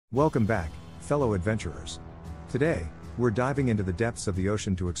Welcome back, fellow adventurers. Today, we're diving into the depths of the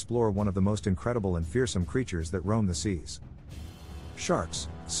ocean to explore one of the most incredible and fearsome creatures that roam the seas. Sharks.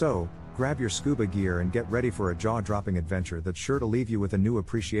 So, grab your scuba gear and get ready for a jaw-dropping adventure that's sure to leave you with a new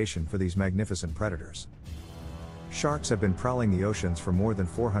appreciation for these magnificent predators. Sharks have been prowling the oceans for more than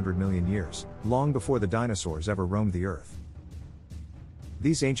 400 million years, long before the dinosaurs ever roamed the earth.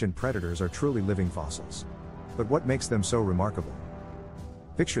 These ancient predators are truly living fossils. But what makes them so remarkable?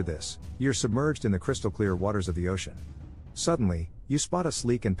 Picture this: you're submerged in the crystal-clear waters of the ocean. Suddenly, you spot a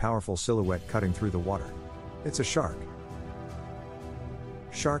sleek and powerful silhouette cutting through the water. It's a shark.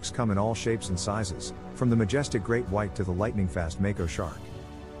 Sharks come in all shapes and sizes, from the majestic great white to the lightning-fast mako shark.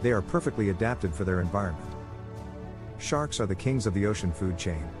 They are perfectly adapted for their environment. Sharks are the kings of the ocean food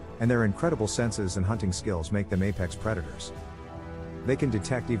chain, and their incredible senses and hunting skills make them apex predators. They can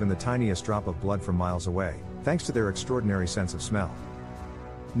detect even the tiniest drop of blood from miles away, thanks to their extraordinary sense of smell.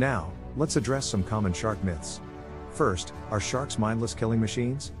 Now, let's address some common shark myths. First, are sharks mindless killing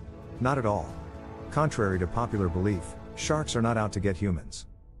machines? Not at all. Contrary to popular belief, sharks are not out to get humans.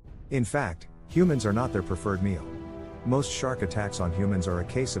 In fact, humans are not their preferred meal. Most shark attacks on humans are a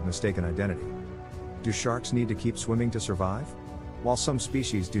case of mistaken identity. Do sharks need to keep swimming to survive? While some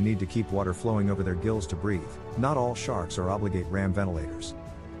species do need to keep water flowing over their gills to breathe, not all sharks are obligate ram ventilators.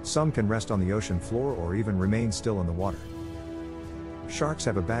 Some can rest on the ocean floor or even remain still in the water. Sharks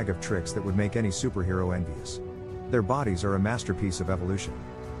have a bag of tricks that would make any superhero envious. Their bodies are a masterpiece of evolution.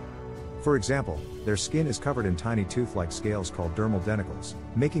 For example, their skin is covered in tiny tooth-like scales called dermal denticles,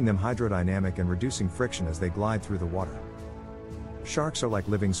 making them hydrodynamic and reducing friction as they glide through the water. Sharks are like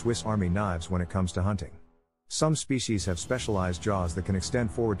living Swiss Army knives when it comes to hunting. Some species have specialized jaws that can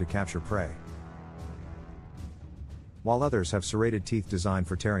extend forward to capture prey, while others have serrated teeth designed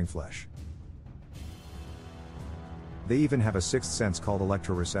for tearing flesh. They even have a sixth sense called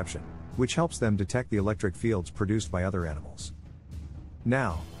electroreception, which helps them detect the electric fields produced by other animals.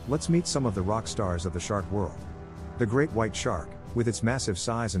 Now, let's meet some of the rock stars of the shark world. The great white shark, with its massive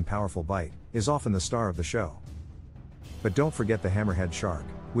size and powerful bite, is often the star of the show. But don't forget the hammerhead shark,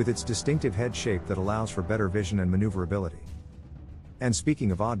 with its distinctive head shape that allows for better vision and maneuverability. And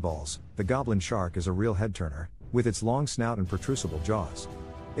speaking of oddballs, the goblin shark is a real head-turner, with its long snout and protrusible jaws.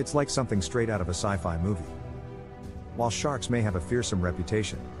 It's like something straight out of a sci-fi movie. While sharks may have a fearsome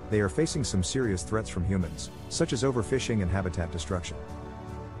reputation, they are facing some serious threats from humans, such as overfishing and habitat destruction.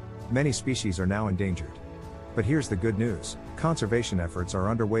 Many species are now endangered. But here's the good news: conservation efforts are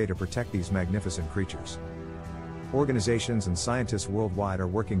underway to protect these magnificent creatures. Organizations and scientists worldwide are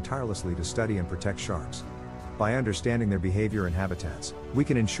working tirelessly to study and protect sharks. By understanding their behavior and habitats, we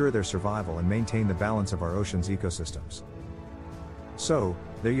can ensure their survival and maintain the balance of our ocean's ecosystems. So,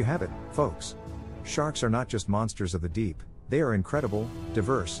 there you have it, folks. Sharks are not just monsters of the deep, they are incredible,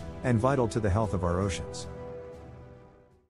 diverse, and vital to the health of our oceans.